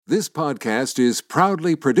This podcast is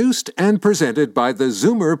proudly produced and presented by the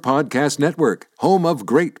Zoomer Podcast Network, home of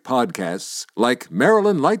great podcasts like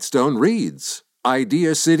Marilyn Lightstone Reads,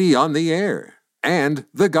 Idea City on the Air, and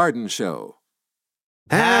The Garden Show.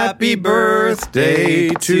 Happy birthday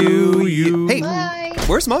to you. Hey, Bye.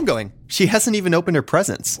 Where's Mom going? She hasn't even opened her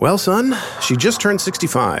presents. Well, son, she just turned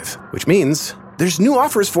 65, which means there's new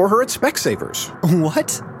offers for her at Specsavers.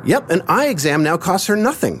 What? Yep, an eye exam now costs her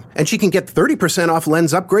nothing, and she can get 30% off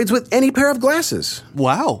lens upgrades with any pair of glasses.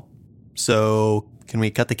 Wow. So, can we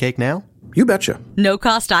cut the cake now? You betcha.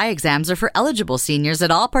 No-cost eye exams are for eligible seniors at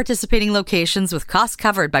all participating locations with costs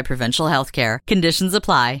covered by provincial health care. Conditions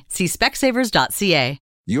apply. See specsavers.ca.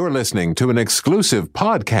 You're listening to an exclusive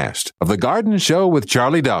podcast of The Garden Show with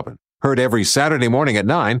Charlie Dobbin. Heard every Saturday morning at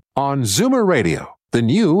 9 on Zoomer Radio, the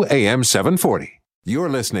new AM 740. You're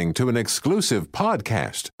listening to an exclusive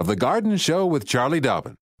podcast of The Garden Show with Charlie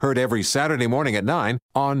Dobbin. Heard every Saturday morning at 9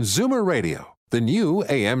 on Zoomer Radio, the new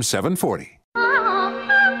AM 740.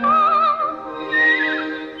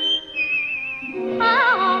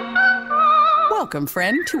 Welcome,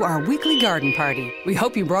 friend, to our weekly garden party. We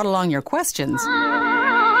hope you brought along your questions,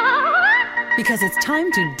 because it's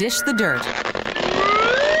time to dish the dirt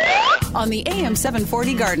on the AM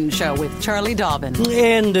 740 Garden Show with Charlie Dobbin.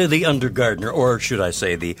 And the undergardener, or should I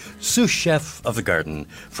say the sous chef of the garden,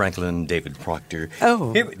 Franklin David Proctor.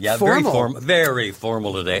 Oh, yeah, formal. Very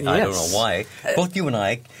formal today. Yes. I don't know why. Both you and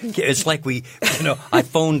I, it's like I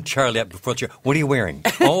phoned Charlie up before the show. What are you wearing?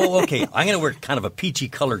 Oh, okay. I'm going to wear kind of a peachy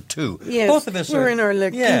color too. Yes, both of us we're are in our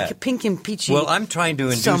pink and peachy. Well, I'm trying to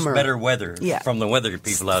induce summer. better weather from the weather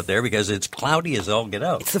people out there because it's cloudy as all get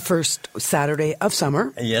out. It's the first Saturday of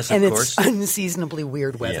summer. Yes, and of course. It's unseasonably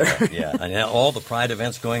weird weather. Yeah. And all the Pride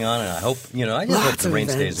events going on, and I hope, I just hope the rain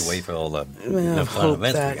stays away for all the fun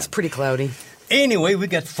events. It's pretty cloudy. Anyway, we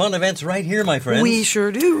got fun events right here, my friends. We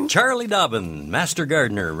sure do. Charlie Dobbin, Master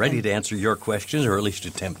Gardener, ready to answer your questions, or at least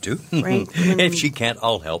attempt to. Right. If she can't,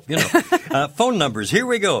 I'll help, Phone numbers, here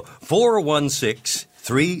we go.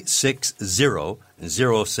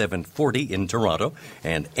 416-360-0740 in Toronto,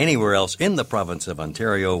 and anywhere else in the province of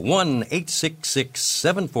Ontario,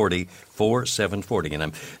 1-866-740-4740. And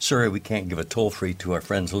I'm sorry we can't give a toll-free to our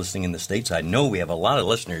friends listening in the States. I know we have a lot of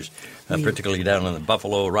listeners, particularly down in the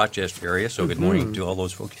Buffalo, Rochester area, so good morning to all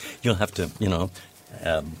those folks. You'll have to,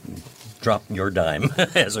 drop your dime,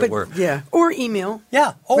 as it were. Yeah, or email.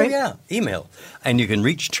 Yeah, right? Email. And you can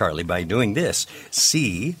reach Charlie by doing this,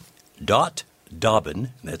 c.Dobbin,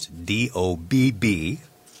 that's Dobbin,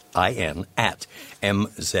 at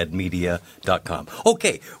mzmedia.com.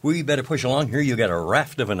 Okay, we better push along here. You got a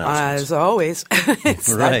raft of announcements. As always,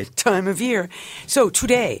 it's that time of year. So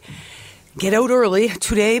today, get out early.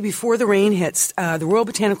 Today, before the rain hits, the Royal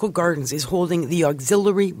Botanical Gardens is holding the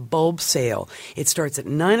Auxiliary Bulb Sale. It starts at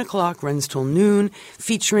 9 o'clock, runs till noon,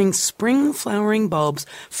 featuring spring flowering bulbs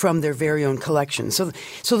from their very own collection. So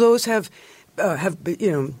those have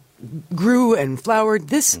grew and flowered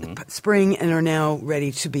this spring and are now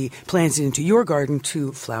ready to be planted into your garden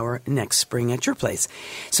to flower next spring at your place.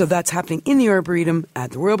 So that's happening in the Arboretum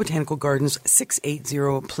at the Royal Botanical Gardens,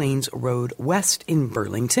 680 Plains Road West in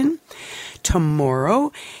Burlington.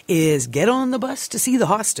 Tomorrow is get on the bus to see the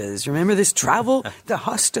hostas. Remember this travel? The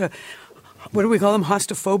hosta... What do we call them?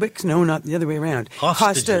 Hostophobics? No, not the other way around.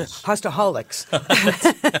 Hostaholics.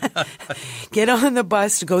 Get on the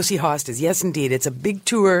bus to go see hostas. Yes, indeed. It's a big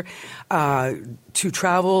tour to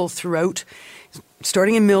travel throughout,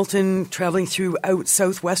 starting in Milton, traveling throughout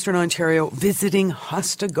southwestern Ontario, visiting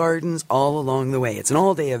hosta gardens all along the way. It's an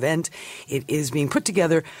all-day event. It is being put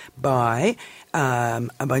together by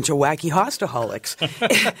a bunch of wacky hostaholics.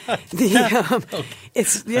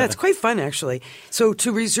 It's quite fun, actually. So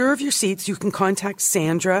to reserve your seats, you can contact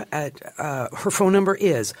Sandra at her phone number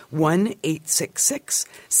is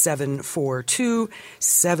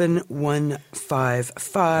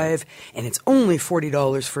 1-866-742-7155, and it's only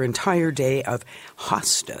 $40 for an entire day of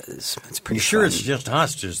hostas. That's pretty. You sure fun. It's just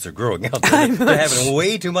hostas they're growing out there? They're having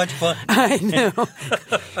way too much fun. I know.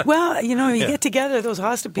 Well, you get together, those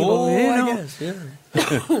hosta people. I guess. Yeah.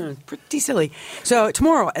 Pretty silly. So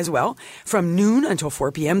tomorrow as well, from noon until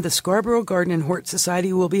 4 p.m., the Scarborough Garden and Hort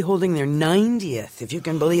Society will be holding their 90th, if you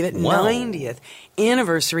can believe it, 90th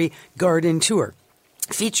anniversary garden tour,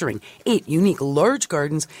 featuring 8 unique large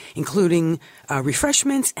gardens, including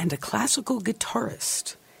refreshments and a classical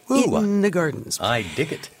guitarist. In the gardens. I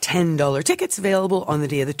dig it. $10 tickets available on the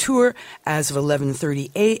day of the tour as of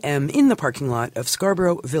 11:30 a.m. in the parking lot of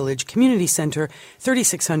Scarborough Village Community Centre,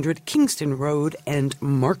 3600 Kingston Road and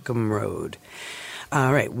Markham Road.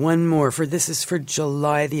 All right, one more. This is for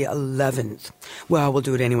July the 11th. Well, we'll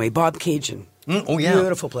do it anyway. Bob Cajun Oh, yeah.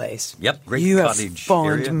 Beautiful place. Yep, great you cottage have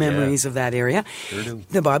fond area. memories of that area. Sure do.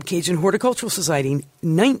 The Bob Cajun Horticultural Society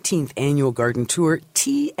 19th Annual Garden Tour,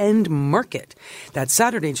 Tea and Market. That's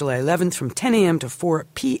Saturday, July 11th from 10 a.m. to 4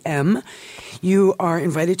 p.m. You are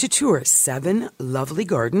invited to tour 7 lovely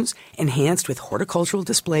gardens, enhanced with horticultural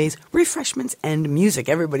displays, refreshments, and music.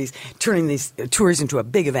 Everybody's turning these tours into a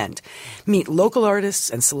big event. Meet local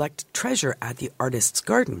artists and select treasure at the Artist's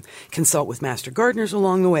Garden. Consult with master gardeners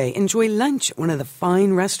along the way. Enjoy lunch at one of the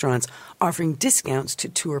fine restaurants offering discounts to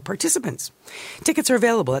tour participants. Tickets are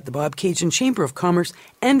available at the Bob Cajun Chamber of Commerce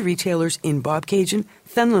and retailers in Bob Cajun,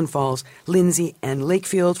 Fenelon Falls, Lindsay, and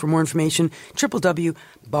Lakefield. For more information,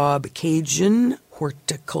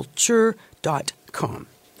 www.bobcajunhorticulture.com.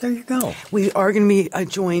 There you go. We are going to be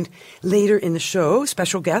joined later in the show.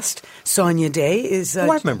 Special guest Sonia Day is I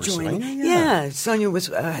remember joining. Sonia, Yeah, Sonia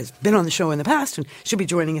has been on the show in the past, and she'll be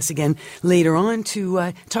joining us again later on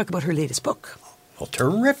to talk about her latest book. Well,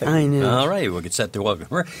 terrific. I know. All right, we'll get set to welcome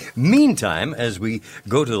her. Meantime, as we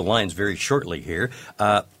go to the lines very shortly here,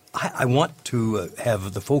 I want to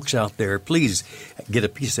have the folks out there, please get a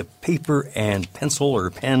piece of paper and pencil or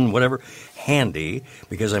pen, whatever, handy,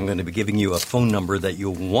 because I'm going to be giving you a phone number that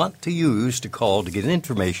you'll want to use to call to get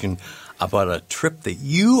information about a trip that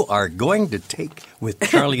you are going to take with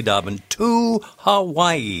Charlie Dobbin to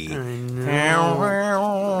Hawaii. Oh,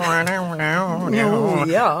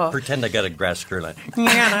 yeah. Pretend I got a grass skirt on.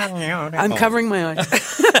 I'm covering my eyes.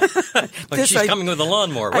 But she's coming with a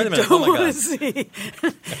lawnmower. Wait a minute. I don't Oh, my want God. to see.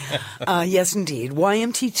 Yes, indeed.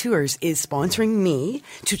 YMT Tours is sponsoring me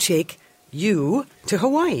to take you to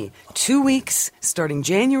Hawaii. 2 weeks, starting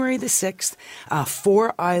January the 6th,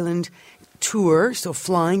 4-island tour, so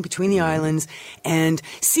flying between the islands and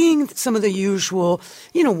seeing some of the usual,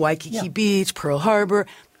 Waikiki Beach, Pearl Harbor,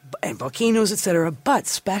 and volcanoes, etc., but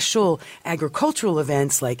special agricultural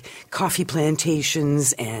events like coffee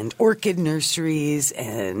plantations and orchid nurseries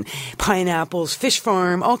and pineapples, fish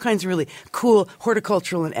farm, all kinds of really cool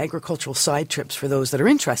horticultural and agricultural side trips for those that are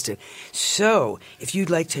interested. So, if you'd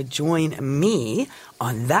like to join me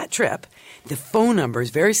on that trip, the phone number is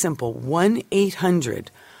very simple,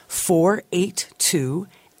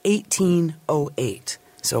 1-800-482-1808.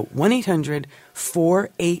 So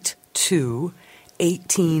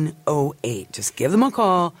 1-800-482-1808. Just give them a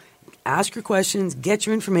call, ask your questions, get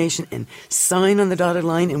your information, and sign on the dotted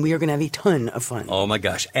line, and we are going to have a ton of fun. Oh, my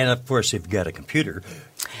gosh. And, of course, if you've got a computer,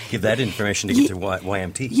 give that information to get to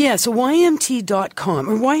YMT. Yeah, so YMT.com,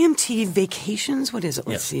 or YMT Vacations, what is it?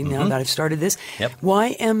 Let's see, now that I've started this. Yep.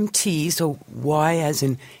 YMT, so Y as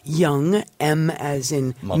in young, M as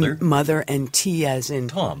in mother, and T as in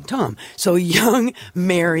Tom. So Young,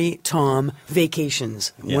 Mary, Tom,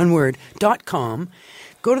 Vacations, one word, .com.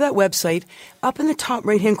 Go to that website. Up in the top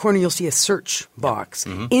right-hand corner, you'll see a search box.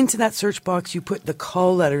 Into that search box, you put the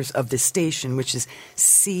call letters of the station, which is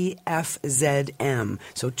CFZM.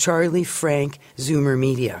 So Charlie, Frank, Zoomer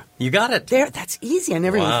Media. You got it. There, that's easy. I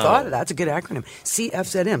never even thought of that. That's a good acronym.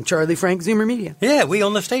 CFZM, Charlie, Frank, Zoomer Media. Yeah, we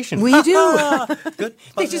own the station. We do. Good.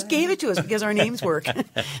 They just gave it to us because our names work.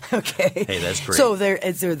 Okay. Hey, that's great. So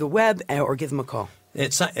is there the web, or give them a call.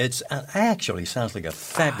 It's actually sounds like a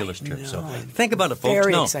fabulous trip. So think about it, folks.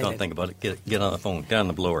 Very no, excited. don't think about it. Get on the phone, get on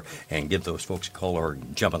the blower, and give those folks a call or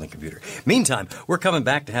jump on the computer. Meantime, we're coming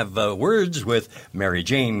back to have words with Mary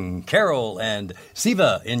Jane, Carol, and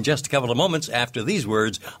Siva in just a couple of moments after these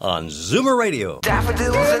words on Zoomer Radio.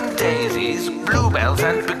 Daffodils and daisies, bluebells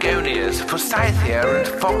and begonias, forsythia and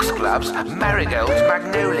foxgloves, marigolds,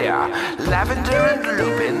 magnolia, lavender and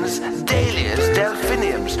lupins, dahlias,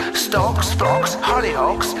 delphiniums, stalks, phlox, hollyhocks,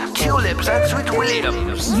 tulips and sweet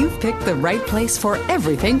williams. You've picked the right place for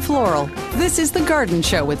everything floral. This is The Garden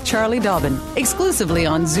Show with Charlie Dobbin, exclusively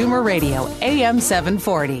on Zoomer Radio, AM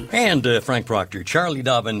 740. And Frank Proctor, Charlie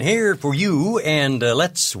Dobbin here for you, and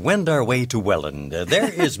let's wend our way to Welland.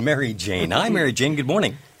 There is Mary Jane. Hi, Mary Jane. Good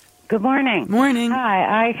morning. Good morning. Morning.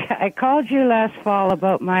 Hi. I called you last fall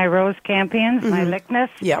about my rose campions, my Lychnis,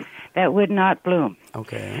 that would not bloom.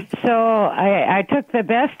 Okay. So I took the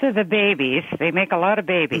best of the babies. They make a lot of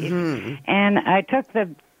babies. And I took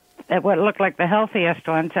what looked like the healthiest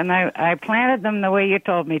ones, and I planted them the way you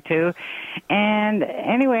told me to. And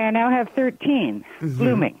anyway, I now have 13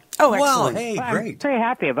 blooming. Oh, excellent. Wow, hey, Well, great. I'm very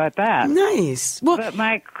happy about that. Nice. Well, But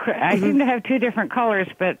I seem to have two different colors,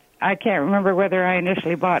 but I can't remember whether I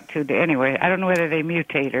initially bought two. Anyway, I don't know whether they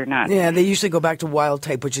mutate or not. yeah, they usually go back to wild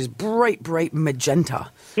type, which is bright, bright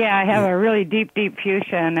magenta. Yeah, I have a really deep, deep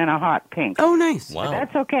fuchsia and then a hot pink. Oh, nice. Wow.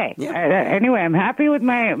 That's okay. Yeah. Anyway, I'm happy with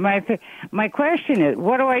my question is,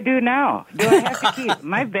 what do I do now? Do I have to keep,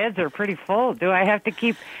 my beds are pretty full. Do I have to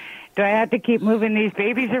keep Do I have to keep moving these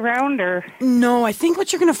babies around, or? No, I think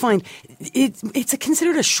what you're going to find, it's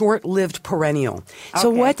considered a short-lived perennial. So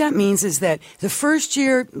what that means is that the first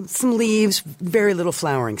year, some leaves, very little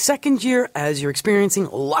flowering. Second year, as you're experiencing,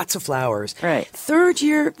 lots of flowers. Right. Third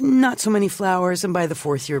year, not so many flowers, and by the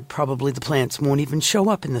fourth year, probably the plants won't even show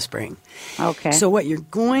up in the spring. Okay. So what you're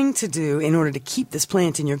going to do in order to keep this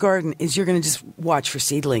plant in your garden is you're going to just watch for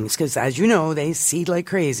seedlings, because as you know, they seed like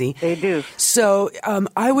crazy. They do. So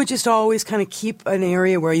I would just always kind of keep an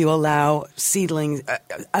area where you allow seedlings,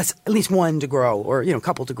 at least one to grow, or a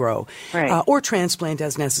couple to grow, right. Or transplant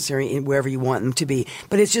as necessary wherever you want them to be.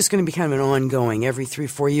 But it's just going to be kind of an ongoing. Every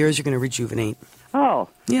 3-4 years, you're going to rejuvenate. Oh,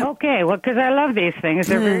 yeah. Okay. Well, because I love these things.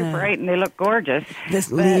 They're very bright and they look gorgeous. The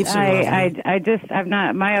leaves are I'm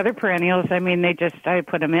not, my other perennials, I mean, I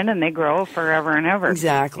put them in and they grow forever and ever.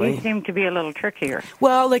 Exactly. These seem to be a little trickier.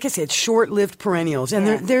 Well, like I said, short-lived perennials.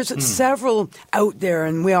 And there's several out there,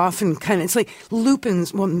 and we often it's like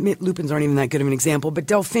lupins. Well, lupins aren't even that good of an example, but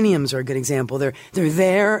delphiniums are a good example. They're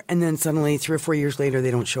there, and then suddenly 3 or 4 years later,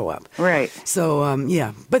 they don't show up. Right. So,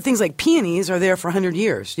 But things like peonies are there for 100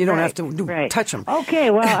 years. You don't have to touch them. Okay,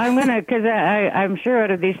 well, I'm going to, because I'm sure out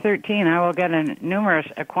of these 13, I will get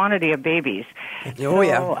a quantity of babies. Oh,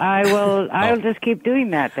 yeah. So I'll just keep doing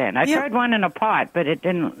that then. I tried one in a pot, but it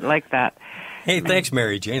didn't like that. Hey, thanks,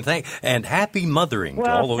 Mary Jane. And happy mothering to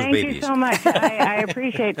all those babies. Thank you so much. I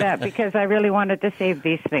appreciate that, because I really wanted to save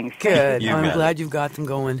these things. Good. I'm glad you've got them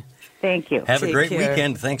going. Thank you. Have a great care.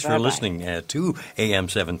 weekend. Thanks Bye-bye. for listening to AM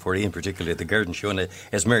 740, and particularly at the Garden Show. And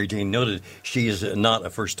as Mary Jane noted, she is not a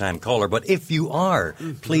first-time caller. But if you are,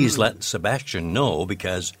 please let Sebastian know,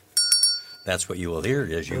 because that's what you will hear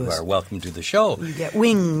as you are welcome to the show. You get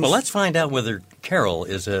wings. Well, let's find out whether Carol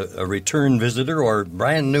is a return visitor or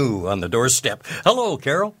brand new on the doorstep. Hello,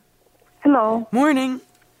 Carol. Hello. Morning.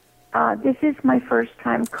 This is my first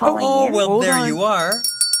time calling in. Well, Hold there on. you are.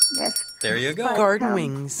 Yes. There you go. Garden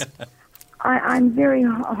wings. I'm very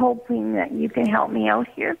hoping that you can help me out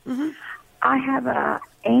here. Mm-hmm. I have a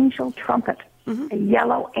angel trumpet, a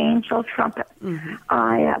yellow angel trumpet. Mm-hmm.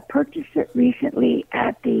 I purchased it recently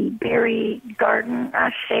at the Berry Garden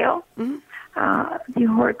sale, the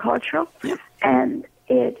horticultural, and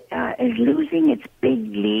it is losing its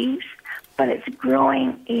big leaves, but it's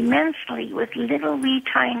growing immensely with little wee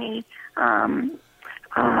tiny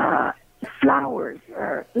flowers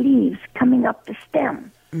or leaves coming up the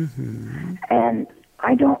stem. Mm-hmm. And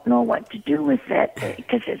I don't know what to do with it,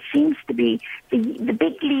 because it seems to be the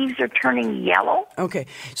big leaves are turning yellow. Okay,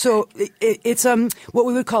 so it's what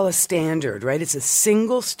we would call a standard, right? It's a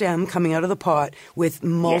single stem coming out of the pot with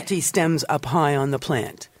multi-stems up high on the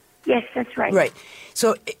plant. Yes, that's right. Right.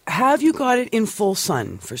 So have you got it in full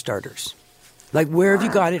sun, for starters? Like, where have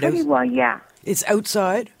you got it? Pretty well, yeah. It's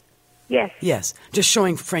outside? Yes. Yes. Just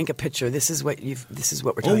showing Frank a picture. This is what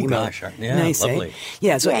we're talking about. Gosh. Yeah, nice, lovely. Eh?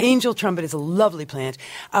 Yeah, so angel trumpet is a lovely plant.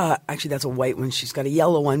 Actually, that's a white one. She's got a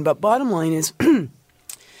yellow one. But bottom line is,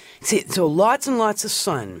 see, so lots and lots of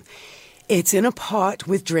sun. It's in a pot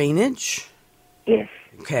with drainage. Yes.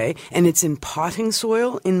 Okay. And it's in potting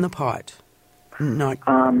soil in the pot, not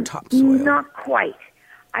topsoil. Not quite.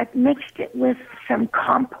 I've mixed it with some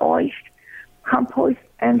compost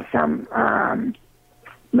and some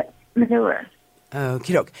manure.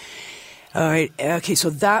 Okie doke. All right. Okay, so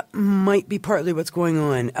that might be partly what's going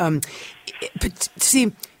on. But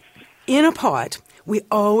see, in a pot, we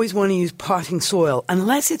always want to use potting soil,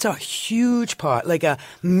 unless it's a huge pot, like a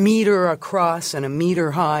meter across and a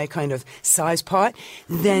meter high kind of size pot.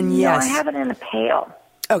 Then yes. No, I have it in a pail.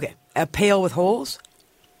 Okay, a pail with holes.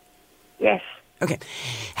 Yes. Okay,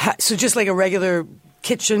 so just like a regular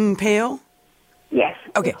kitchen pail. Yes.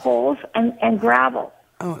 Okay. With holes and gravel.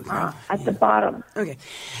 Oh, okay. At the bottom. Okay.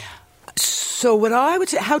 So what I would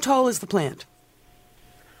say, how tall is the plant?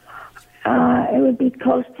 It would be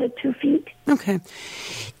close to 2 feet. Okay.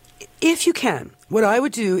 If you can, what I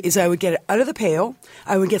would do is I would get it out of the pail.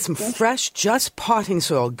 I would get some fresh, just potting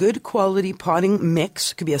soil, good quality potting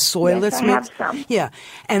mix. Could be a soilless I mix. have some. Yeah,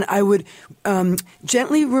 and I would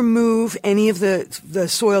gently remove any of the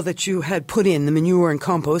soil that you had put in, the manure and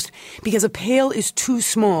compost, because a pail is too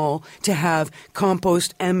small to have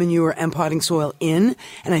compost and manure and potting soil in.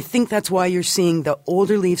 And I think that's why you're seeing the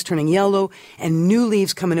older leaves turning yellow and new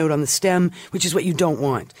leaves coming out on the stem, which is what you don't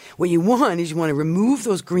want. What you want is you want to remove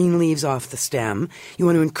those green leaves off the stem. You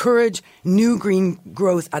want to encourage new green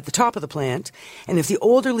growth at the top of the plant. And if the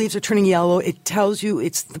older leaves are turning yellow, it tells you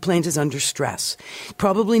the plant is under stress. It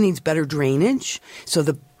probably needs better drainage. So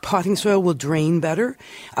the potting soil will drain better.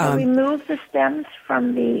 Remove the stems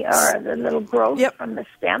from the little growth from the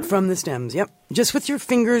stems? From the stems, yep. Just with your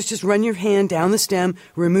fingers, just run your hand down the stem,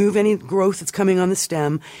 remove any growth that's coming on the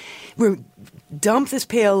stem. Dump this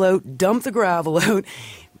pail out, dump the gravel out,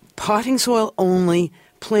 potting soil only.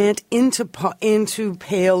 Plant into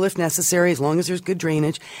pail if necessary, as long as there's good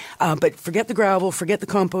drainage. But forget the gravel, forget the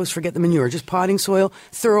compost, forget the manure. Just potting soil,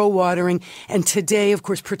 thorough watering. And today, of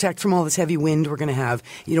course, protect from all this heavy wind we're going to have.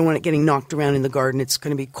 You don't want it getting knocked around in the garden. It's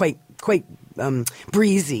going to be quite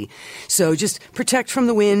breezy. So just protect from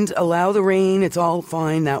the wind, allow the rain. It's all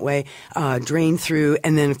fine that way. Drain through.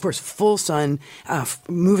 And then, of course, full sun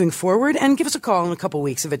moving forward. And give us a call in a couple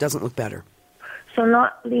weeks if it doesn't look better. So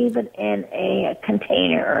not leave it in a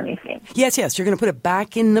container or anything? Yes. You're going to put it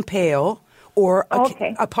back in the pail or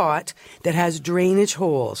a pot that has drainage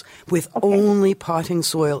holes with only potting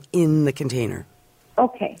soil in the container.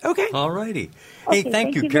 Okay. All righty. Okay, Hey,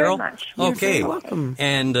 thank you, very Carol. much. Okay. You're very welcome.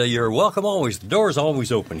 And you're welcome always. The door's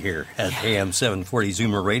always open here at AM 740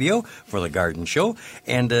 Zoomer Radio for the Garden Show.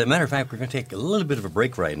 And matter of fact, we're going to take a little bit of a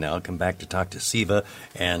break right now. Come back to talk to Siva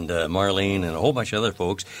and Marlene and a whole bunch of other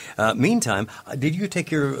folks. Meantime, did you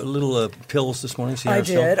take your little pills this morning? I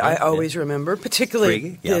did. I always remember,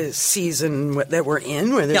 particularly the season that we're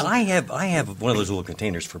in. Where there's I have one of those little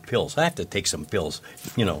containers for pills. I have to take some pills,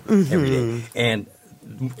 every day. And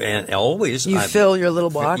always you fill your little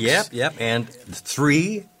box. Yep. And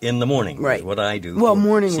 3 in the morning is what I do. Well,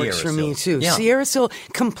 morning works for me too. Yeah. Sierra Sil,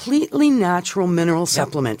 completely natural mineral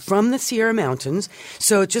supplement from the Sierra Mountains.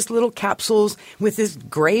 So just little capsules with this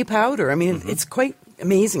gray powder. I mean, it's quite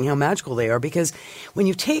amazing how magical they are because when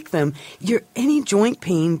you take them, any joint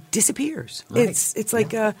pain disappears. Right. It's like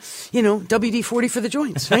WD-40 for the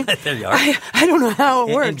joints, right? There you are. I don't know how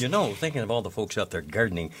it works. And thinking of all the folks out there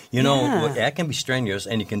gardening, that can be strenuous,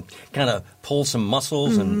 and you can kind of pull some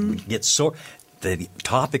muscles and get sore. The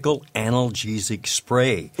topical analgesic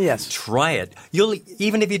spray. Yes. Try it.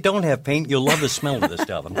 Even if you don't have pain, you'll love the smell of this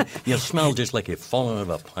stuff. You'll smell just like you've fallen out of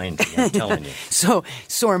a pine tree, I'm telling you. So,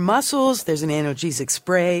 sore muscles, there's an analgesic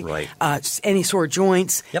spray. Right. Any sore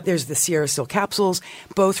joints, there's the Sierra Sil capsules.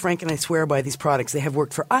 Both Frank and I swear by these products. They have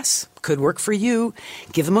worked for us, could work for you.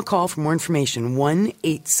 Give them a call for more information,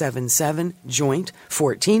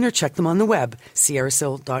 1-877-JOINT-14, or check them on the web,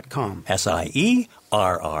 sierrasil.com. SIERRASIL.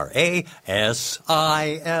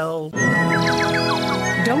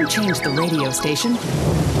 Don't change the radio station.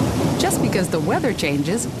 Just because the weather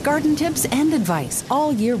changes, garden tips and advice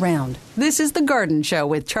all year round. This is The Garden Show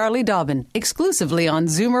with Charlie Dobbin, exclusively on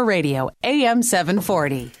Zoomer Radio, AM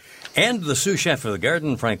 740. And the sous chef of the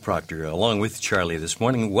garden, Frank Proctor, along with Charlie this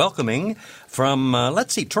morning, welcoming from,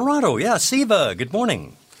 Toronto. Yeah, Siva, good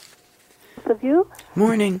morning. Of you?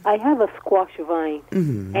 Morning. I have a squash vine,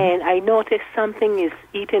 and I noticed something is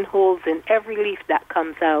eating holes in every leaf that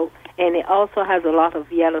comes out, and it also has a lot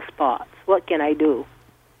of yellow spots. What can I do?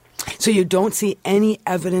 So you don't see any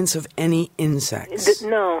evidence of any insects?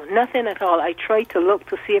 No, nothing at all. I tried to look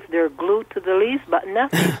to see if they're glued to the leaves, but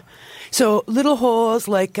nothing. So little holes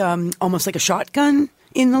like almost like a shotgun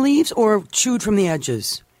in the leaves, or chewed from the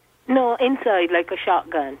edges? No, inside like a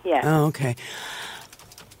shotgun, yeah. Oh, okay.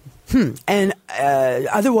 And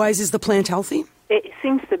otherwise, is the plant healthy? It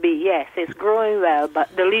seems to be, yes. It's growing well,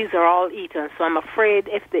 but the leaves are all eaten, so I'm afraid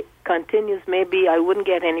if it continues, maybe I wouldn't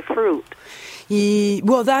get any fruit.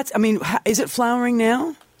 Well, is it flowering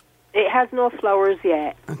now? It has no flowers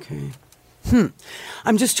yet. Okay.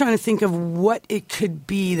 I'm just trying to think of what it could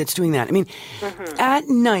be that's doing that. I mean, at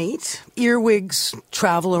night, earwigs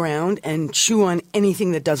travel around and chew on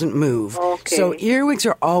anything that doesn't move. Okay. So earwigs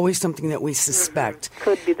are always something that we suspect.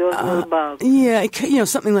 Could be those little bugs. Yeah, it could,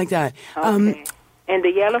 something like that. Okay. And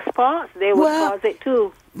the yellow spots, they would cause it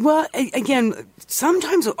too. Well, again,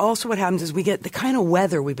 sometimes also what happens is we get the kind of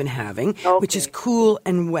weather we've been having, which is cool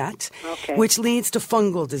and wet, which leads to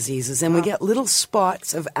fungal diseases. And we get little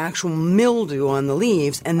spots of actual mildew on the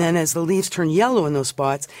leaves. And then as the leaves turn yellow in those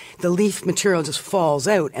spots, the leaf material just falls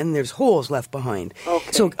out and there's holes left behind.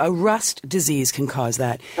 Okay. So a rust disease can cause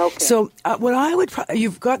that. Okay. So what I would,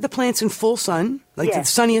 you've got the plants in full sun, like the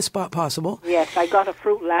sunniest spot possible. Yes, I got a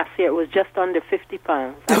fruit last year. It was just under 50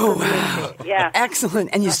 pounds. Oh, wow. Yeah.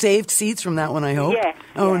 Excellent. And you saved seeds from that one, I hope? Yes,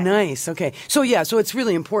 Oh, nice. Okay. So it's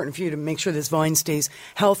really important for you to make sure this vine stays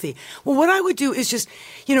healthy. Well, what I would do is just,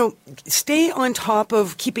 stay on top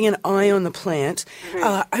of keeping an eye on the plant.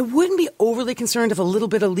 I wouldn't be overly concerned if a little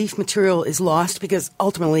bit of leaf material is lost, because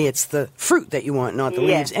ultimately it's the fruit that you want, not the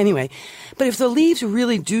leaves anyway. But if the leaves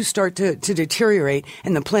really do start to deteriorate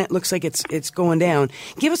and the plant looks like it's going down,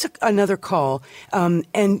 give us another call.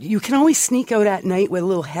 And you can always sneak out at night with a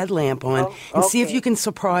little headlamp on and see if you can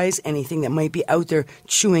surprise anything that might be out there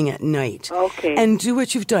chewing at night. Okay. And do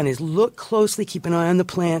what you've done is look closely, keep an eye on the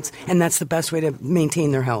plants, and that's the best way to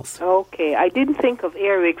maintain their health. Okay. I didn't think of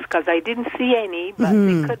earwigs because I didn't see any, but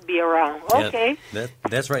they could be around. Okay. Yeah,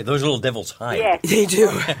 that's right. Those little devils hide. Yes. They do.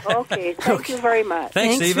 Okay. Thank you very much.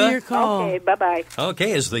 Thanks, for your call. Okay. Bye-bye.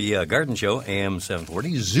 Okay, it's the Garden Show, AM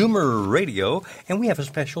 740, Zoomer Radio, and we have a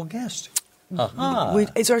special guest.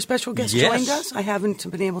 Is our special guest joined us? I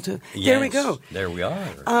haven't been able to. Yes, there we go. There we are.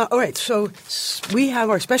 All right, so we have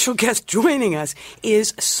our special guest joining us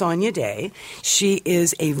is Sonia Day. She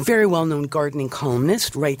is a very well-known gardening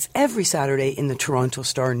columnist, writes every Saturday in the Toronto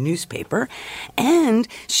Star newspaper, and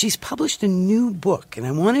she's published a new book. And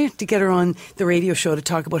I wanted to get her on the radio show to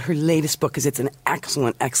talk about her latest book, because it's an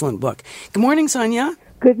excellent, excellent book. Good morning, Sonia.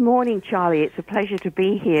 Good morning, Charlie. It's a pleasure to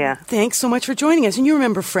be here. Thanks so much for joining us. And you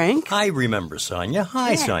remember Frank? I remember Sonia.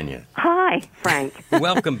 Hi, Sonia. Hi, Frank.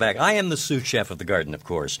 Welcome back. I am the sous chef of the garden, of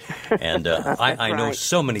course, and I know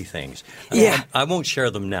so many things. I won't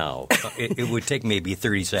share them now. It would take maybe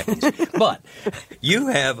 30 seconds. But you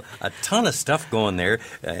have a ton of stuff going there.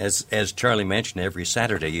 As Charlie mentioned, every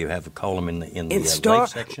Saturday you have a column in the life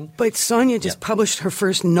section. But Sonia just published her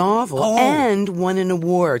first novel and won an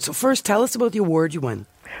award. So first, tell us about the award you won.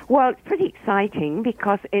 Well, it's pretty exciting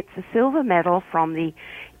because it's a silver medal from the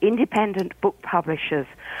Independent Book Publishers.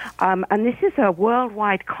 And this is a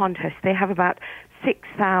worldwide contest. They have about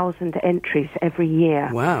 6,000 entries every year.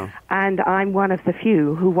 Wow. And I'm one of the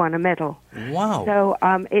few who won a medal. Wow. So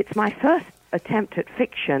it's my first attempt at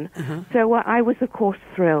fiction. So I was, of course,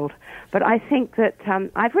 thrilled. But I think that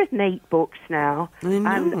I've written 8 books now. I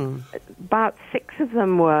know. And about 6 of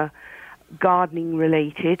them were gardening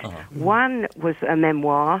related. One was a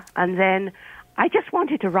memoir, and then I just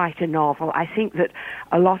wanted to write a novel. I think that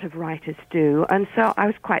a lot of writers do, and so I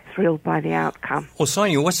was quite thrilled by the outcome. Well,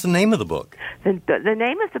 Sonia, what's the name of the book? The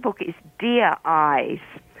name of the book is Deer Eyes,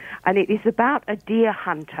 and it is about a deer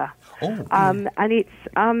hunter. And it's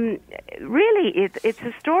really it's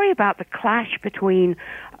a story about the clash between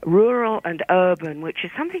rural and urban, which is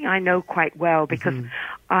something I know quite well because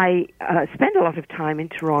I spend a lot of time in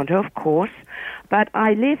Toronto, of course, but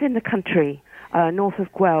I live in the country north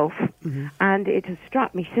of Guelph, and it has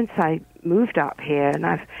struck me since I moved up here, and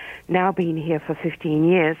I've now been here for 15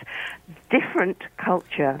 years, different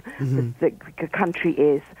culture the country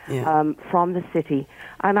is from the city.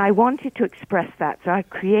 And I wanted to express that, so I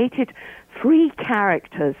created 3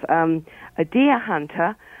 characters, a deer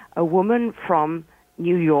hunter, a woman from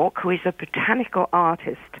New York who is a botanical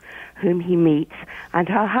artist whom he meets, and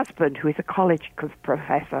her husband who is a college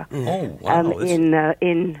professor in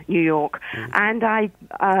New York. And I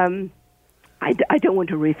don't want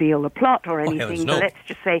to reveal the plot or anything, but let's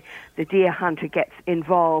just say the deer hunter gets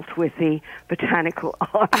involved with the botanical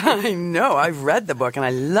artist. I know. I've read the book and I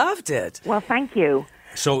loved it. Well, thank you.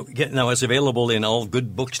 So now it's available in all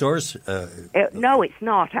good bookstores? No, it's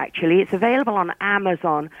not, actually. It's available on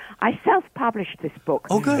Amazon. I self-published this book.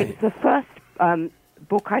 Oh, good. It's the first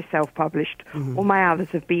book I self-published. All my others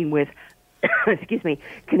have been with,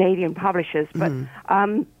 Canadian publishers. But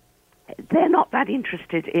they're not that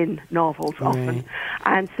interested in novels often.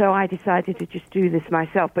 And so I decided to just do this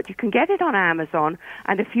myself. But you can get it on Amazon,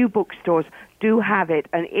 and a few bookstores do have it.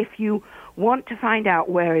 And if you want to find out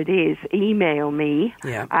where it is, email me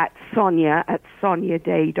at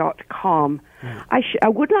sonia@soniaday.com. I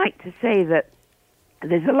would like to say that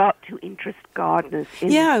there's a lot to interest gardeners in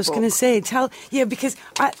this I was book. going to say, because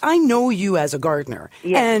I know you as a gardener,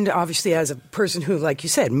 and obviously as a person who, like you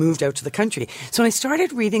said, moved out to the country. So when I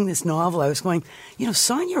started reading this novel, I was going,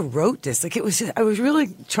 Sonia wrote this. Like, I was really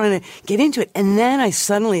trying to get into it, and then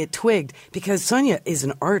it twigged, because Sonia is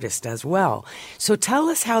an artist as well. So tell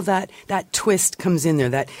us how that twist comes in there,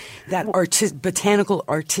 that botanical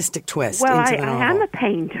artistic twist into the novel. I am a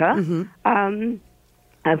painter.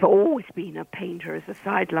 I've always been a painter as a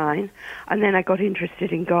sideline, and then I got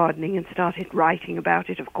interested in gardening and started writing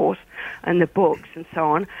about it, of course, and the books and so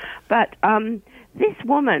on. But this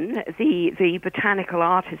woman, the botanical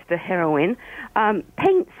artist, the heroine,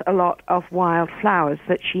 paints a lot of wild flowers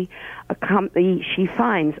that she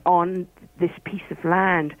finds on this piece of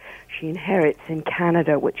land she inherits in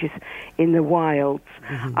Canada, which is in the wilds.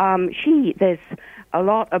 There's a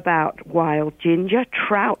lot about wild ginger,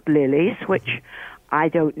 trout lilies, which I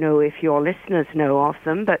don't know if your listeners know of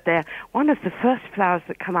them, but they're one of the first flowers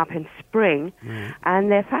that come up in spring,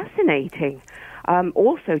 and they're fascinating.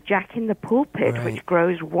 Also, Jack in the Pulpit, which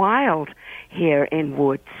grows wild here in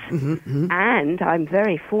woods. And I'm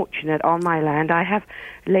very fortunate on my land. I have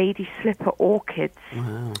lady slipper orchids,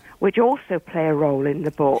 which also play a role in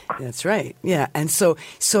the book. That's right. Yeah, and so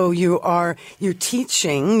you're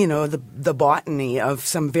teaching, the botany of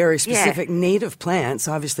some very specific native plants,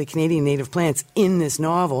 obviously Canadian native plants, in this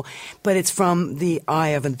novel, but it's from the eye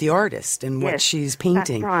of the artist and what she's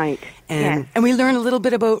painting. That's right. And we learn a little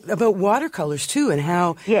bit about watercolors too, and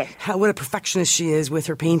how what a perfectionist she is with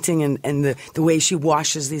her painting and the way she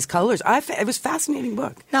washes these colors. It was a fascinating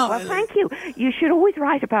book. Well, thank you. You should always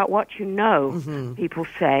write about what you know, people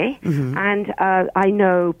say. And I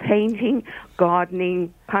know painting,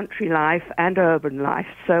 gardening, country life, and urban life.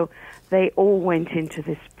 So they all went into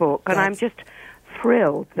this book. And I'm just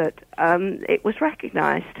thrilled that it was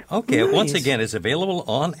recognized. Okay, once again, it's available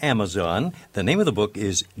on Amazon. The name of the book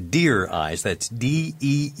is Deer Eyes. That's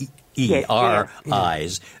D-E-E-R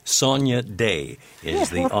Eyes. Sonia Day is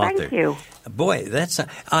the author. Thank you. Boy, that's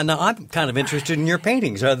now I'm kind of interested in your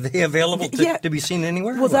paintings. Are they available to be seen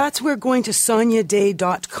anywhere? Well, that's where going to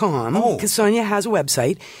soniaday.com, because Sonia has a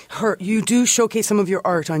website. You do showcase some of your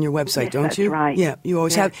art on your website, don't you? That's right. Yeah, you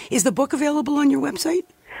always have. Is the book available on your website?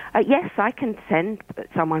 Yes, I can send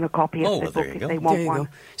someone a copy of the book if they want one.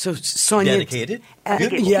 So Sonia, dedicated.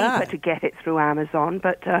 It's cheaper to get it through Amazon,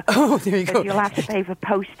 but there you go. You'll have to pay for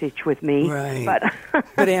postage with me. Right.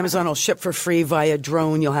 But Amazon will ship for free via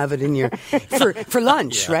drone. You'll have it in your for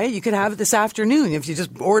lunch, right? You could have it this afternoon if you just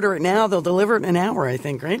order it now. They'll deliver it in an hour, I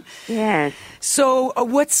think, right? Yes. So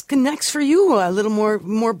what's next for you? A little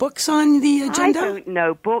more books on the agenda? I don't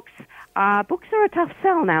know. Books are a tough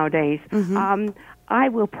sell nowadays. I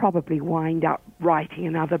will probably wind up writing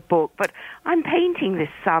another book, but I'm painting this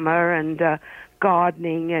summer and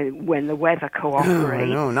gardening when the weather cooperates.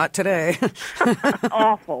 No, not today.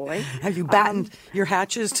 Awful. Eh? Have you battened your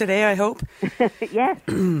hatches today, I hope? Yes.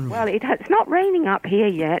 Well, it's not raining up here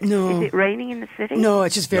yet. No. Is it raining in the city? No,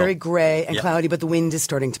 it's just very gray and cloudy, but the wind is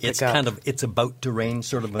starting to pick up. It's about to rain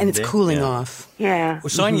sort of. And it's cooling off. Yeah. Well,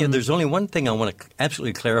 Sonia, there's only one thing I want to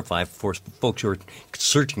absolutely clarify for folks who are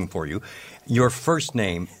searching for you. Your first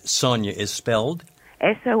name, Sonia, is spelled?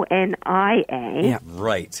 Sonia. Yeah.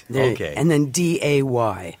 Right. Okay. And then Day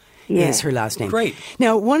is her last name. Great.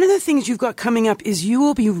 Now, one of the things you've got coming up is you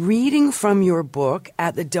will be reading from your book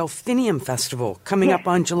at the Delphinium Festival coming up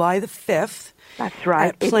on July the 5th. That's right.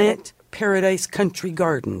 At Plant Paradise Country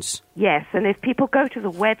Gardens. Yes, and if people go to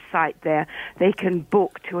the website there, they can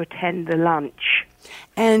book to attend the lunch.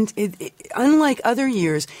 And unlike other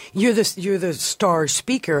years, you're the star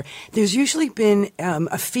speaker. There's usually been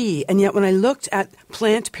a fee, and yet when I looked at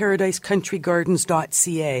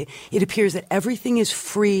plantparadisecountry.gardens.ca, it appears that everything is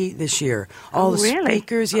free this year. All the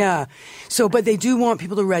speakers, So, but they do want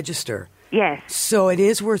people to register. Yes. So it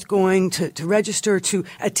is worth going to register to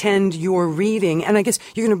attend your reading. And I guess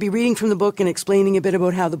you're going to be reading from the book and explaining a bit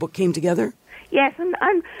about how the book came together? Yes, and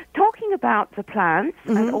I'm talking about the plants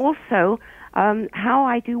and also how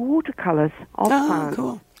I do watercolors of plants.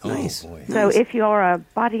 Cool. Nice. So if you're a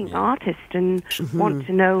budding artist and want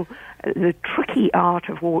to know the tricky art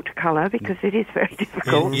of watercolor, because it is very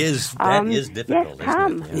difficult. That is difficult. Yes,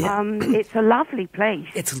 come. It's a lovely place.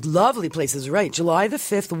 It's a lovely place, is right. July the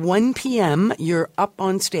 5th, 1 p.m., you're up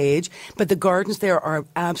on stage, but the gardens there are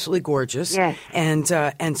absolutely gorgeous. Yes. And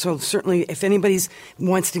so certainly if anybody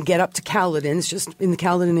wants to get up to Caledon, it's just in the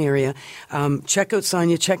Caledon area, check out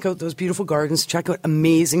Sonia, check out those beautiful gardens, check out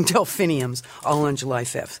amazing delphiniums, all on July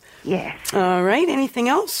 5th. Yes. All right. Anything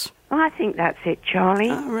else? I think that's it, Charlie.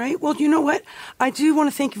 All right. Well, you know what? I do want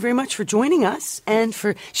to thank you very much for joining us and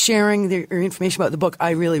for sharing your information about the book.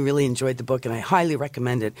 I really, really enjoyed the book, and I highly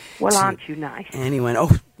recommend it. Well, aren't you nice? Anyone?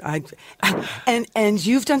 And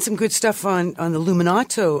you've done some good stuff on the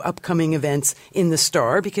Luminato upcoming events in the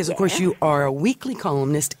Star, because, of course, you are a weekly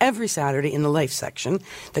columnist every Saturday in the Life section.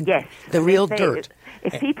 The real dirt.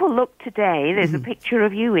 If people look today, there's a picture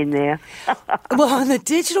of you in there. Well, on the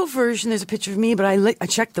digital version, there's a picture of me, but I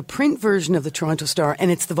checked the print version of the Toronto Star, and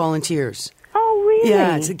it's the volunteers. Oh, really?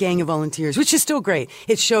 Yeah, it's a gang of volunteers, which is still great.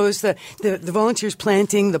 It shows the volunteers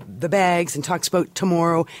planting the bags and talks about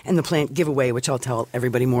tomorrow and the plant giveaway, which I'll tell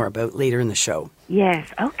everybody more about later in the show.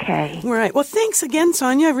 Yes, okay. All right. Well, thanks again,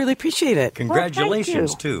 Sonia. I really appreciate it.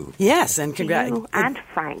 Congratulations, too. Yes, and you and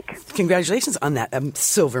Frank. Congratulations on that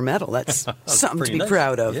silver medal. That's something to be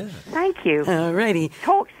proud of. Yeah. Thank you. All righty.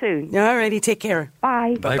 Talk soon. All righty. Take care.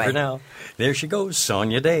 Bye. Bye for now. There she goes,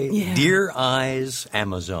 Sonia Day. Yeah. Dear Eyes,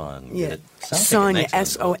 Amazon. Yeah. Sonia,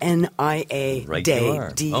 Sonia, Right Day, you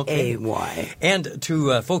are. Day. And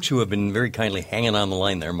to folks who have been very kindly hanging on the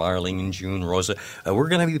line there, Marlene, June, Rosa, we're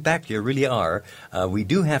going to be back. You really are. We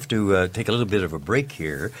do have to take a little bit of a break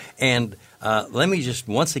here. And let me just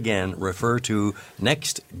once again refer to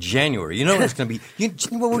next January. You know what it's going to be.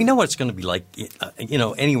 We know what it's going to be like,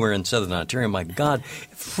 anywhere in Southern Ontario. My God,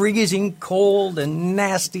 freezing cold and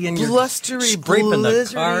nasty, and blustery, you're scraping the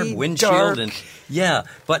car blizzardy, windshield. dark. And yeah,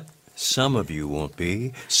 but some of you won't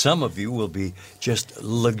be. Some of you will be just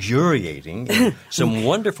luxuriating in some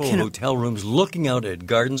wonderful hotel rooms, looking out at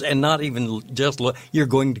gardens, and not even just look. You're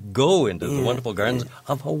going to go into the wonderful gardens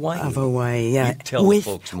of Hawaii. Of Hawaii, yeah. You tell the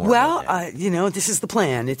folks more about that. This is the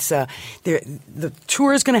plan. It's the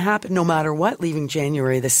tour is going to happen no matter what, leaving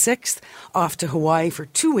January the 6th, off to Hawaii for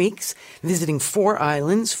 2 weeks, visiting 4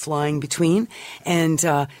 islands, flying between, and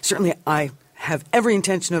certainly I have every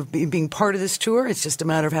intention of being part of this tour. It's just a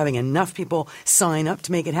matter of having enough people sign up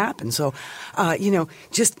to make it happen. So,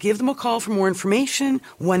 just give them a call for more information,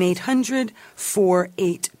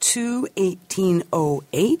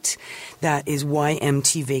 1-800-482-1808. That is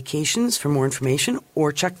YMT Vacations for more information,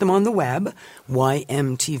 or check them on the web,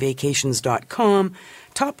 ymtvacations.com.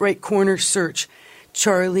 Top right corner, search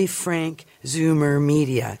Charlie Frank Zoomer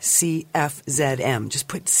Media, CFZM. Just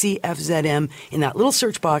put CFZM in that little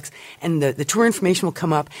search box, and the tour information will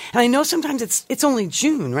come up. And I know sometimes it's only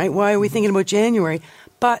June, right? Why are we thinking about January?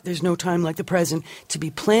 But there's no time like the present to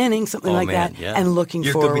be planning something that and looking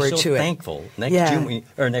forward to it. You're going to be so thankful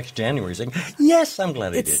next January, saying, yes, I'm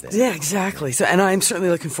glad I did that. Yeah, exactly. So, and I'm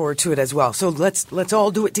certainly looking forward to it as well. So let's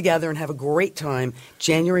all do it together and have a great time.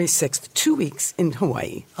 January 6th, 2 weeks in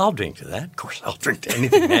Hawaii. I'll drink to that. Of course, I'll drink to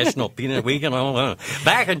anything. National Peanut Week and all.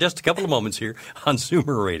 Back in just a couple of moments here on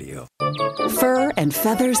Zoomer Radio. Fur and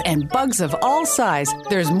feathers and bugs of all size.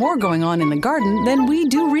 There's more going on in the garden than we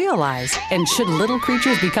do realize. And should little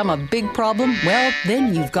creatures become a big problem, well,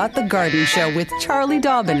 then you've got The Garden Show with Charlie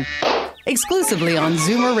Dobbin. Exclusively on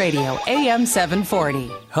Zoomer Radio, AM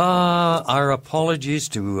 740. Our apologies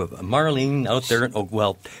to Marlene out there in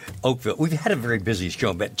Oakville. We've had a very busy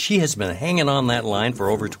show, but she has been hanging on that line for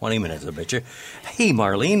over 20 minutes, I bet you. Hey,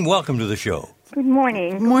 Marlene, welcome to the show. Good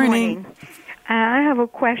morning. Good morning. I have a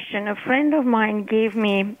question. A friend of mine gave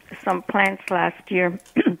me some plants last year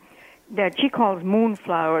that she calls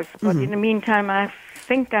moonflowers, but in the meantime, I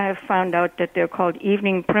think I have found out that they're called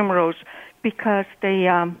evening primrose because they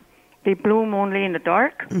bloom only in the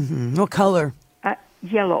dark. Mm-hmm. What color?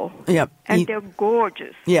 Yellow. Yep. And they're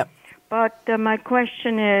gorgeous. Yep. But my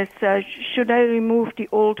question is, should I remove the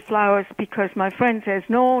old flowers? Because my friend says,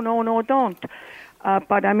 no, don't.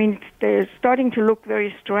 But, I mean, they're starting to look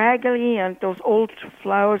very straggly, and those old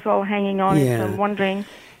flowers all hanging on it. So I'm wondering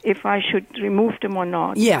if I should remove them or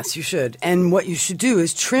not. Yes, you should. And what you should do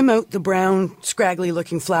is trim out the brown,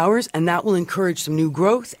 scraggly-looking flowers, and that will encourage some new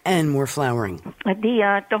growth and more flowering.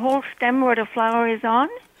 The whole stem where the flower is on?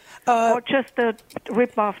 Or just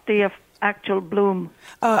rip off the actual bloom?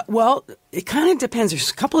 Well, it kind of depends. There's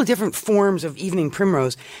a couple of different forms of evening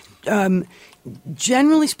primrose.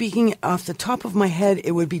 Generally speaking, off the top of my head,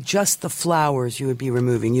 it would be just the flowers you would be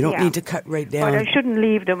removing. You don't need to cut right down. But I shouldn't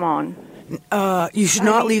leave them on. You should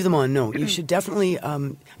not leave them on. No, you should definitely.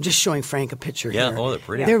 I'm just showing Frank a picture here. Oh, they're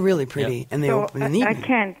pretty. They're really pretty, and they open in the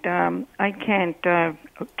evening. I can't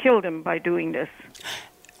kill them by doing this.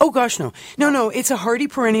 Oh, gosh, no. No, it's a hardy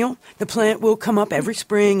perennial. The plant will come up every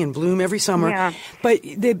spring and bloom every summer. Yeah. But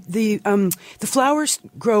the flowers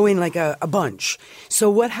grow in like a bunch. So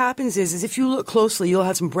what happens is if you look closely, you'll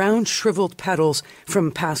have some brown shriveled petals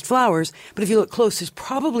from past flowers. But if you look close, there's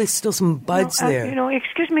probably still some buds there.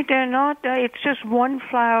 Excuse me, they're not. It's just one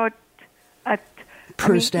flower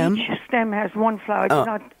per stem? Each stem has one flower. It's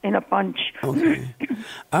not in a bunch. Okay.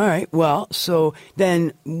 All right. Well, so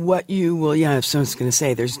then what you will, so I was going to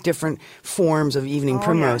say, there's different forms of evening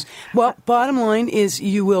primrose. Yeah. Well, bottom line is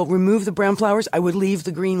you will remove the brown flowers. I would leave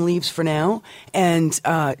the green leaves for now, and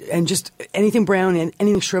just anything brown and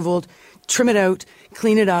anything shriveled, trim it out,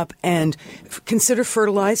 clean it up, and consider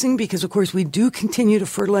fertilizing, because, of course, we do continue to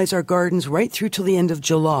fertilize our gardens right through till the end of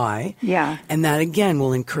July. Yeah. And that, again,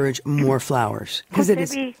 will encourage more flowers.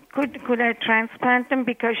 Could I transplant them?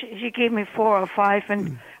 Because she gave me 4 or 5,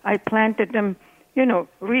 and I planted them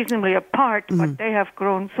reasonably apart, but they have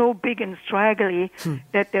grown so big and straggly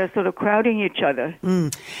that they're sort of crowding each other.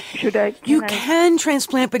 You can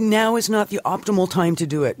transplant, but now is not the optimal time to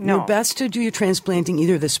do it. No. You're best to do your transplanting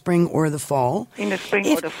either the spring or the fall. In the spring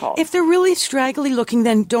or the fall. If they're really straggly looking,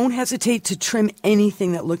 then don't hesitate to trim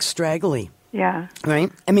anything that looks straggly. Yeah.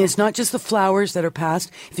 Right? I mean, it's not just the flowers that are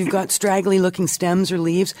past. If you've got straggly looking stems or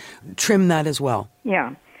leaves, trim that as well.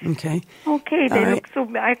 Yeah. Okay. Okay, they look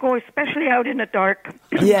so. I go especially out in the dark.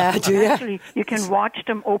 Yeah, do you? Actually, you can watch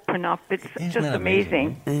them open up. It's just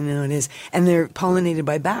amazing. I know it is, and they're pollinated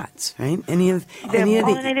by bats, right? They're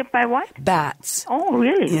pollinated by what? Bats. Oh,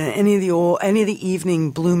 really? Yeah, any of the evening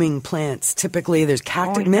blooming plants. Typically, there's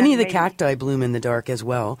cacti. Many of the cacti bloom in the dark as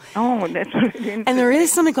well. Oh, that's really interesting. And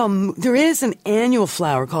there is an annual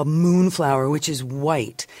flower called moonflower, which is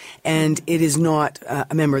white, and it is not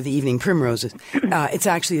a member of the evening primroses. It's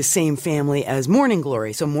actually the same family as morning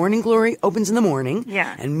glory. So morning glory opens in the morning,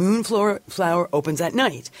 and moonflower opens at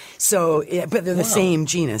night. So, but they're the same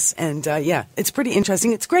genus, and it's pretty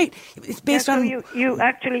interesting. It's great. It's based on you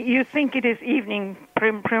think it is evening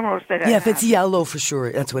primrose that if it's yellow for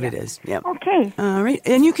sure, that's what it is. Yeah. Okay. All right,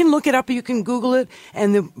 and you can look it up. You can Google it,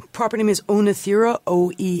 and the proper name is Onethera,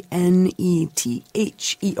 Oenethera.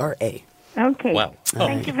 Okay. Wow.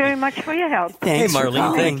 Thank you very much for your help. Thanks hey,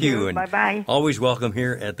 Marlene, thank you. And bye-bye. Always welcome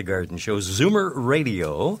here at the Garden Show, Zoomer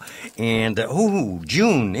Radio. And,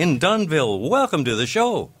 June in Dunville, welcome to the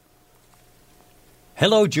show.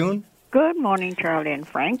 Hello, June. Good morning, Charlie and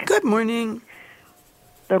Frank. Good morning.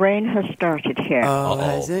 The rain has started here. Oh,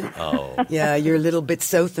 has it? Oh. Yeah, you're a little bit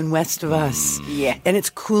south and west of us. Yeah. And it's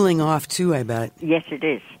cooling off, too, I bet. Yes, it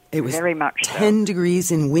is. It was very much 10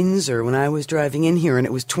 degrees in Windsor when I was driving in here, and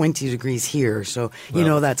it was 20 degrees here. So, you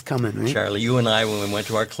know that's coming, right? Charlie, you and I, when we went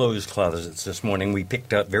to our clothes closets this morning, we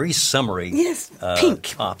picked out very summery pink,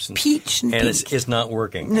 tops. Peach and pink. It's not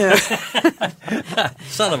working. No.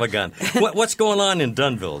 Son of a gun. What's going on in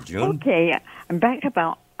Dunville, June? Okay, I'm back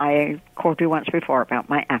about, I called you once before about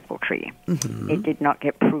my apple tree. Mm-hmm. It did not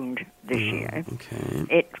get pruned this year. Okay.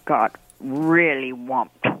 It got really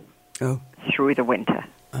whomped through the winter.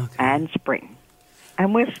 Okay. And spring.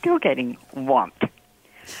 And we're still getting whomped.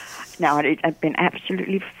 Now, I've been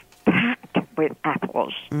absolutely packed with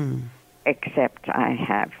apples, except I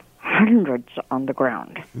have hundreds on the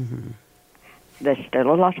ground. Mm-hmm. There's still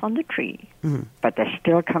a lot on the tree, but they're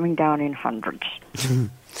still coming down in hundreds.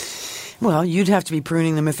 Well, you'd have to be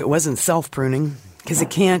pruning them if it wasn't self-pruning, because it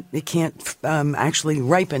can't actually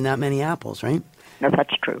ripen that many apples, right? No,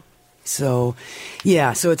 that's true. So,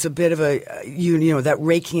 yeah, so it's a bit of a, that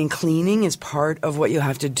raking and cleaning is part of what you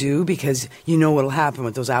have to do because you know what will happen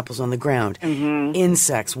with those apples on the ground. Mm-hmm.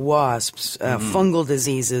 Insects, wasps, fungal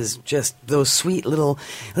diseases, just those sweet little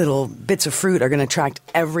bits of fruit are going to attract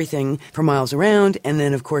everything for miles around. And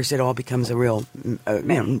then, of course, it all becomes a real,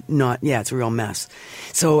 it's a real mess.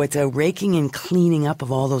 So it's a raking and cleaning up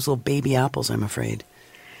of all those little baby apples, I'm afraid.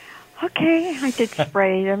 Okay, I did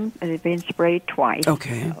spray them. They've been sprayed twice.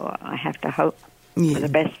 Okay. So I have to hope for the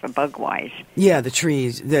best for bug-wise. Yeah, the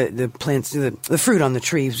trees, the plants, the fruit on the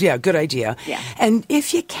trees. Yeah, good idea. Yeah. And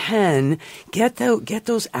if you can, get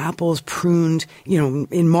those apples pruned,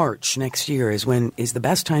 in March next year is the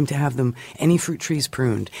best time to have any fruit trees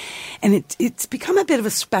pruned. And it's become a bit of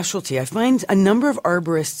a specialty. I find a number of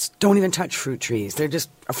arborists don't even touch fruit trees. They're just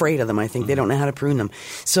afraid of them, I think. They don't know how to prune them.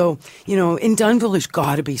 So, in Dunville, there's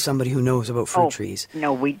got to be somebody who knows about fruit trees.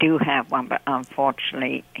 No, we do have one, but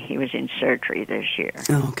unfortunately, he was in surgery this year.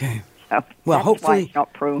 Oh, okay. So well, hopefully it's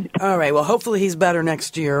not pruned. All right. Well, hopefully he's better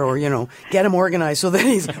next year, or get him organized so that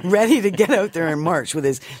he's ready to get out there in March with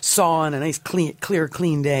his saw on a nice, clear,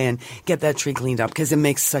 clean day and get that tree cleaned up because it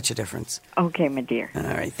makes such a difference. Okay, my dear. All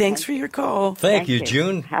right. Thanks for your call. Thank you,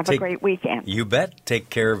 June. Have a great weekend. You bet. Take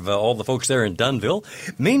care of all the folks there in Dunville.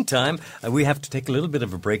 Meantime, we have to take a little bit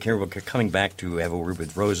of a break here. We're coming back to have a word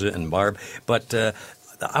with Rosa and Barb, but.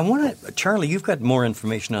 I want to, Charlie, you've got more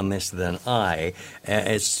information on this than I.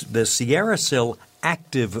 It's the Sierra Sil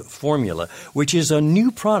Active Formula, which is a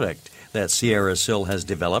new product that Sierra Sil has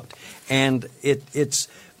developed, and it's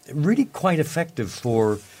really quite effective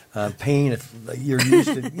for pain if you're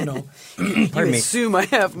used to, Pardon me. Assume I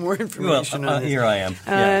have more information on this. Here I am.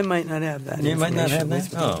 Yeah. I might not have that. You might not have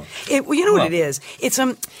that? Oh. What it is? It's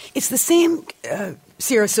the same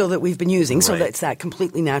Sierra Sil that we've been using, so that's that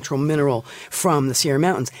completely natural mineral from the Sierra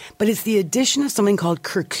Mountains. But it's the addition of something called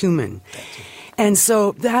curcumin. And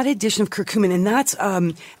so that addition of curcumin, and that's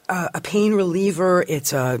a pain reliever,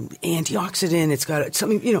 it's an antioxidant, it's got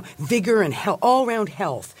something, vigor and all-around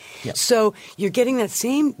health. Yep. So you're getting that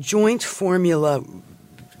same joint formula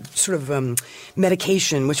sort of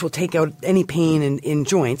medication which will take out any pain in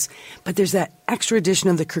joints, but there's that extra addition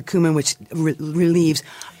of the curcumin which relieves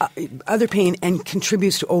other pain and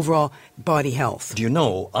contributes to overall body health. Do you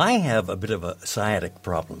know, I have a bit of a sciatic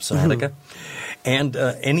problem, sciatica, and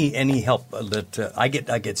any help that I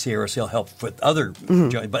get Sierra Sil help with other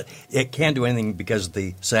joints, but it can't do anything because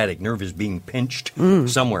the sciatic nerve is being pinched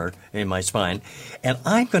somewhere in my spine, and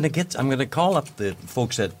I'm going to call up the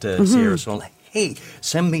folks at Sierra Sil. Hey,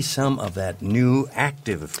 send me some of that new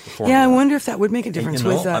active formula. Yeah, I wonder if that would make a difference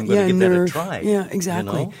with I'm going to give nerve. that a try. Yeah,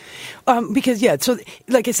 exactly. Because, so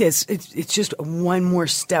like I said, it's just one more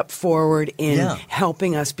step forward in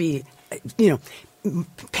helping us be,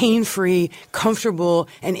 pain-free, comfortable,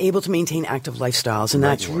 and able to maintain active lifestyles. And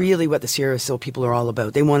that's really what the Sierra Sil people are all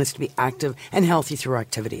about. They want us to be active and healthy through our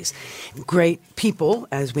activities. Great people,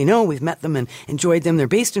 as we know. We've met them and enjoyed them. They're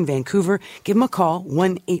based in Vancouver. Give them a call,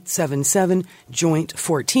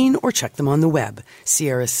 1-877-JOINT-14, or check them on the web,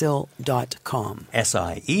 sierrasil.com.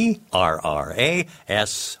 SIERASIL.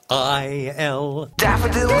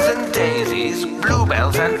 Daffodils and daisies,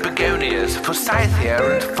 bluebells and begonias,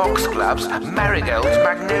 forsythia and foxgloves, marigolds,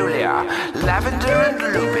 magnolia, lavender and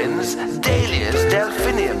lupins, dahlias,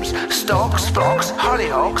 delphiniums, stalks, phlox,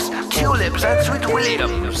 hollyhocks, tulips and sweet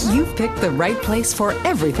williams. You've picked the right place for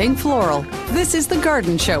everything floral. This is The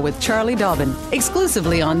Garden Show with Charlie Dobbin,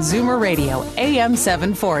 exclusively on Zoomer Radio, AM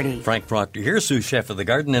 740. Frank Proctor here, sous chef of the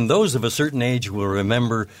garden, and those of a certain age will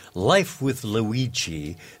remember Life with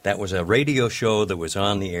Luigi. That was a radio show that was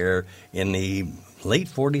on the air in the late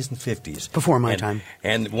 40s and 50s. Before my time.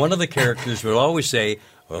 And one of the characters would always say,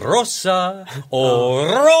 Rosa, oh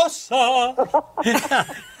Rosa.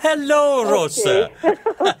 Hello, Rosa.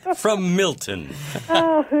 From Milton.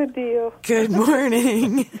 Oh, dear. Good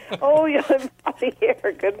morning. Oh, yeah, I'm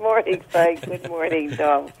here. Good morning, Frank. Good morning,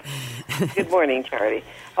 Dom. Good morning, Charlie.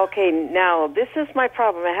 Okay, now, this is my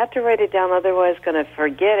problem. I have to write it down, otherwise I'm going to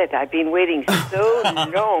forget it. I've been waiting so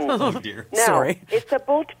long. Oh, dear. Now, sorry. It's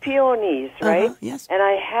about peonies, right? Yes. And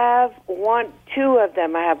I have two of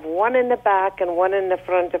them. I have one in the back and one in the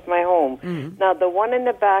front of my home. Now, the one in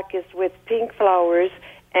the back is with pink flowers,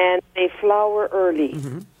 and they flower early,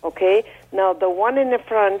 okay? Now, the one in the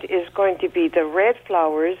front is going to be the red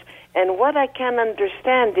flowers, and what I can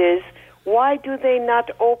understand is, why do they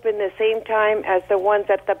not open the same time as the ones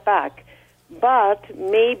at the back? But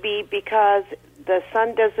maybe because the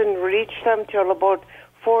sun doesn't reach them till about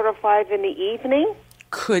 4 or 5 in the evening?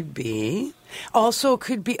 Could be. Also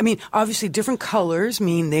could be, obviously different colors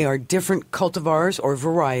mean they are different cultivars or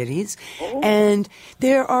varieties. Oh. And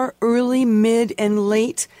there are early, mid, and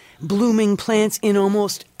late blooming plants in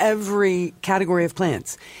almost every category of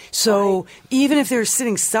plants. So even if they're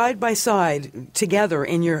sitting side by side together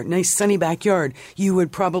in your nice sunny backyard, you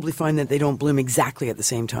would probably find that they don't bloom exactly at the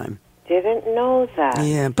same time. Didn't know that.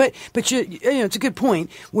 Yeah, but it's a good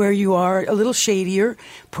point. Where you are a little shadier,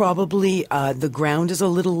 probably the ground is a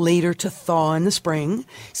little later to thaw in the spring,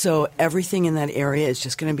 so everything in that area is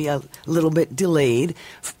just going to be a little bit delayed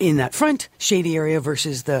in that front shady area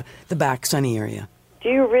versus the back sunny area. Do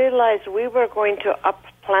you realize we were going to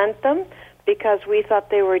upplant them because we thought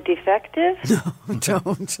they were defective? No,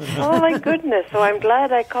 don't. Oh, my goodness. So I'm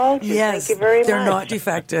glad I called you. Yes, thank you very much. They're not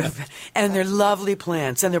defective. And they're lovely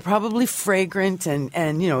plants. And they're probably fragrant and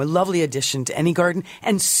a lovely addition to any garden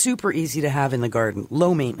and super easy to have in the garden.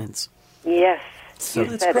 Low maintenance. Yes. So you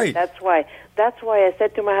that's said great. It. That's why I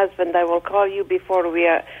said to my husband, I will call you before we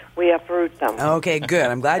uproot them. Okay, good.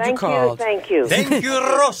 I'm glad you called. Thank you. Thank you,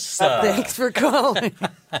 Rosa. Thanks for calling.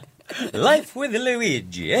 Life with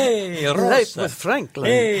Luigi. Hey, Rosa. Life with Franklin.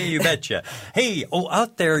 Hey, you betcha. Hey,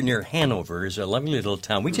 out there near Hanover is a lovely little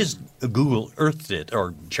town. We just Google Earthed it,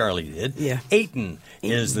 or Charlie did. Yeah. Ayton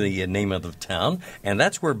is the name of the town, and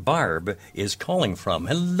that's where Barb is calling from.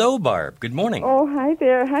 Hello, Barb. Good morning. Oh, hi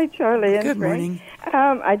there. Hi, Charlie and Good Frank. morning.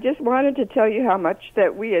 I just wanted to tell you how much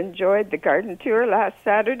that we enjoyed the garden tour last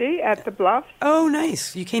Saturday at the Bluffs. Oh,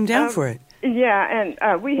 nice. You came down for it. Yeah,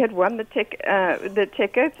 and we had won the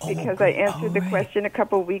tickets because I answered the question a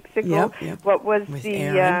couple of weeks ago. Yep. What was With the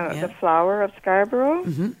Aaron, the flower of Scarborough?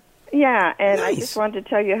 Mm-hmm. Yeah, and I Nice. just wanted to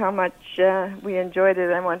tell you how much we enjoyed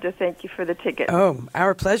it. I want to thank you for the ticket. Oh,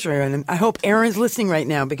 our pleasure. And I hope Erin's listening right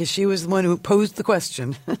now because she was the one who posed the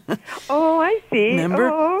question. Oh, I see. Remember?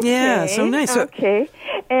 Oh, okay. Yeah, so nice. So- Okay.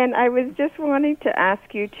 And I was just wanting to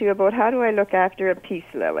ask you, too, about how do I look after a peace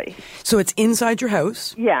lily? So it's inside your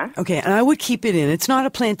house? Yeah. Okay, and I would keep it in. It's not a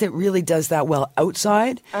plant that really does that well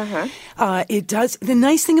outside. Uh-huh. It does. The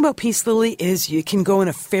nice thing about peace lily is you can go in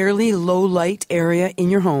a fairly low light area in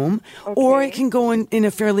your home, or it can go in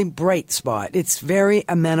a fairly bright spot. It's very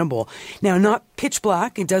amenable. Now, not pitch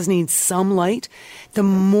black. It does need some light. The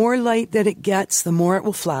more light that it gets, the more it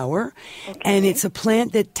will flower. And it's a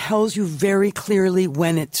plant that tells you very clearly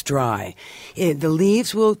when it's dry. The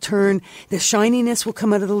leaves will turn, the shininess will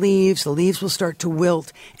come out of the leaves will start to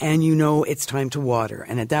wilt, and you know it's time to water.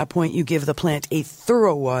 And at that point, you give the plant a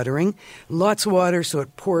thorough watering, lots of water so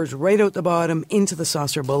it pours right out the bottom into the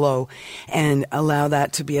saucer below, and allow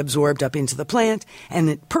that to be absorbed up into the plant, and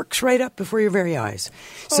it perks right up before your very eyes.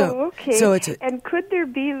 Okay. So it's and could there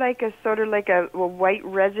be like a sort of like a white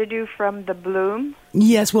residue from the bloom?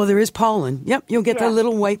 Yes, well, there is pollen. Yep, you'll get the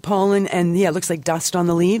little white pollen, and it looks like dust on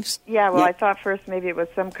the leaves. Yeah, well, I thought first maybe it was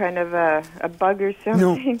some kind of a bug or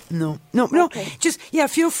something. No. Just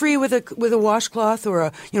feel free with a washcloth or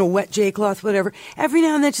a wet J cloth, whatever. Every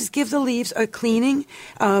now and then, just give the leaves a cleaning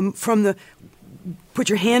Put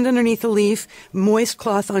your hand underneath the leaf, moist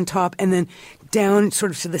cloth on top, and then down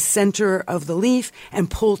sort of to the center of the leaf and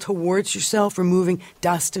pull towards yourself, removing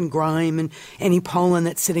dust and grime and any pollen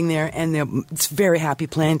that's sitting there. And it's a very happy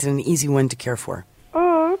plant and an easy one to care for.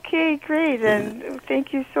 Oh, okay, great. And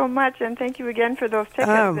thank you so much. And thank you again for those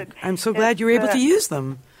tickets. I'm so glad you were able to use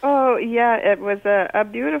them. Oh, yeah, it was a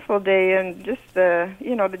beautiful day. And just the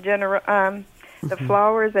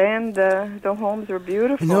flowers and the homes were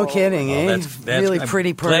beautiful. No kidding, eh? That's really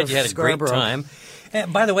pretty part glad of you had a great Scarborough. time.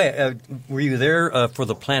 And by the way, were you there for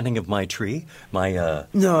the planting of my tree, my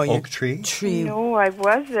oak tree? No, I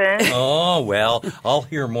wasn't. Oh, well, I'll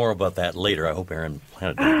hear more about that later. I hope Aaron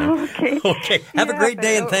planted it. Okay. Have a great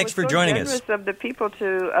day, and thanks for joining us. It was so generous of the people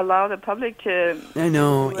to allow the public to... I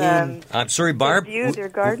know. I'm sorry, Barb. View their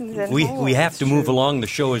gardens and we homes. have to move along. The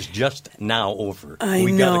show is just now over.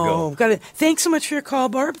 We gotta go. Thanks so much for your call,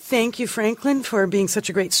 Barb. Thank you, Franklin, for being such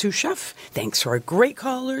a great sous chef. Thanks to our great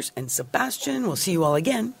callers, and Sebastian. We'll see you all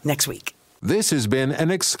again next week. This has been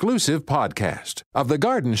an exclusive podcast of The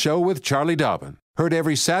Garden Show with Charlie Dobbin. Heard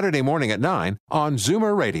every Saturday morning at 9 on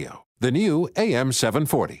Zoomer Radio, the new AM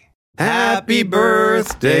 740. Happy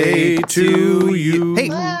birthday to you.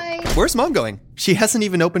 Hey, where's Mom going? She hasn't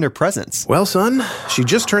even opened her presents. Well, son, she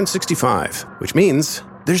just turned 65, which means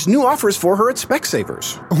there's new offers for her at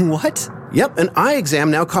Specsavers. What? Yep, an eye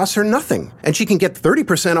exam now costs her nothing, and she can get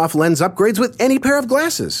 30% off lens upgrades with any pair of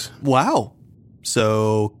glasses. Wow.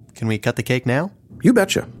 So, can we cut the cake now? You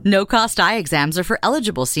betcha. No-cost eye exams are for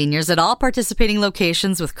eligible seniors at all participating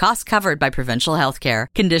locations with costs covered by provincial health care.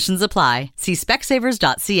 Conditions apply. See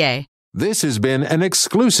specsavers.ca. This has been an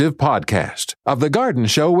exclusive podcast of The Garden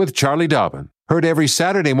Show with Charlie Dobbin. Heard every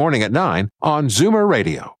Saturday morning at 9 on Zoomer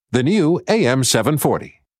Radio, the new AM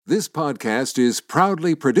 740. This podcast is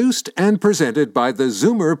proudly produced and presented by the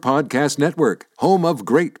Zoomer Podcast Network, home of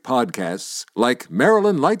great podcasts like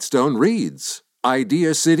Marilyn Lightstone Reads,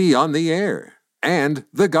 Idea City on the Air, and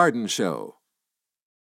The Garden Show.